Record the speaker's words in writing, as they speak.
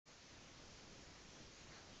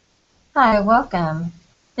Hi, welcome.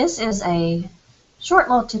 This is a short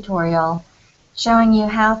little tutorial showing you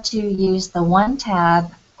how to use the One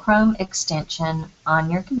Tab Chrome extension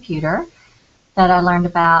on your computer that I learned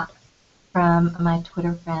about from my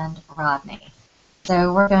Twitter friend Rodney.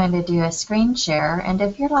 So we're going to do a screen share, and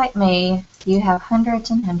if you're like me, you have hundreds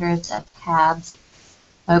and hundreds of tabs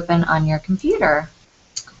open on your computer.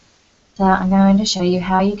 So I'm going to show you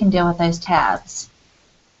how you can deal with those tabs.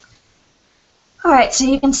 Alright, so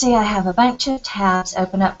you can see I have a bunch of tabs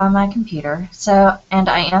open up on my computer, and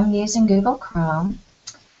I am using Google Chrome.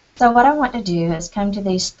 So what I want to do is come to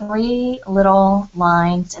these three little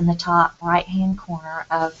lines in the top right-hand corner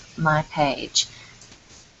of my page.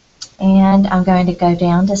 And I'm going to go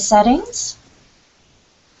down to Settings.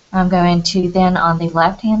 I'm going to then on the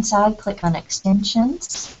left-hand side click on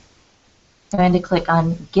Extensions. I'm going to click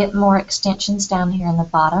on Get More Extensions down here in the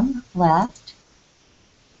bottom left.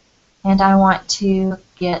 And I want to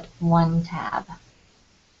get One Tab.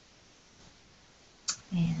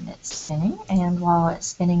 And it's spinning, and while it's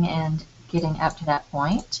spinning and getting up to that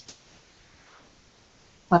point,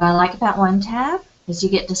 what I like about One Tab is you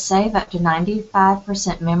get to save up to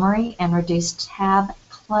 95% memory and reduce tab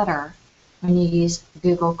clutter when you use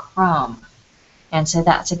Google Chrome. And so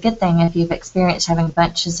that's a good thing if you've experienced having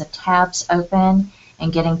bunches of tabs open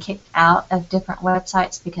and getting kicked out of different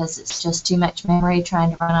websites because it's just too much memory trying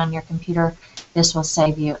to run on your computer. This will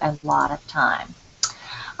save you a lot of time.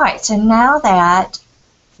 Alright, so now that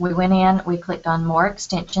we went in, we clicked on More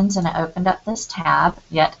Extensions, and it opened up this tab,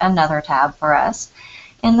 yet another tab for us.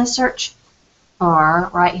 In the search bar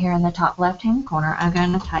right here in the top left-hand corner, I'm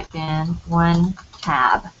going to type in One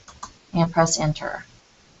Tab and press Enter.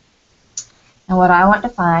 And what I want to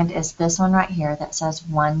find is this one right here that says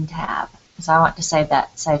One Tab. So I want to save that.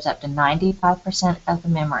 It saves up to 95% of the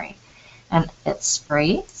memory. And it's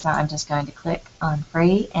free, so I'm just going to click on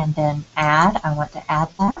Free and then Add. I want to add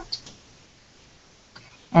that.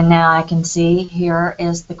 And now I can see here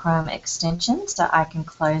is the Chrome extension, so I can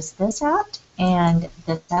close this out and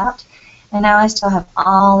this out. And now I still have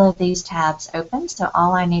all of these tabs open, so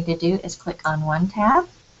all I need to do is click on One Tab.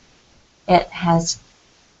 It has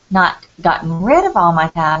not gotten rid of all my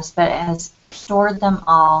tabs, but it has stored them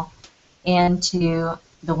all into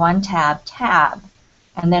the One Tab tab,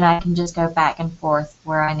 and then I can just go back and forth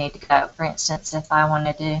where I need to go. For instance, if I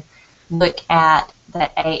wanted to look at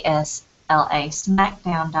the ASLA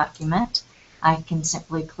SmackDown document, I can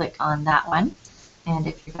simply click on that one. And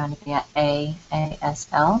if you're going to be at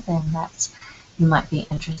AASL, then you might be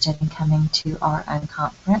interested in coming to our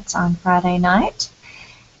unconference on Friday night.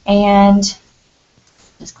 And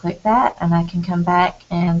just click that, and I can come back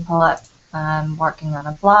and pull up. I'm working on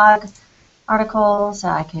a blog article, so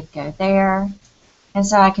I could go there, and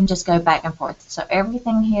so I can just go back and forth. So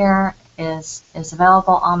everything here is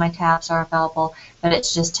available, all my tabs are available, but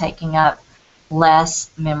it's just taking up less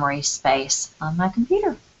memory space on my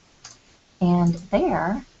computer. And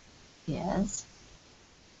there is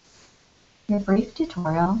your brief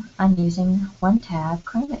tutorial on using One Tab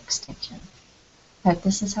Chrome extension. Hope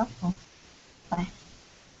this is helpful. Bye.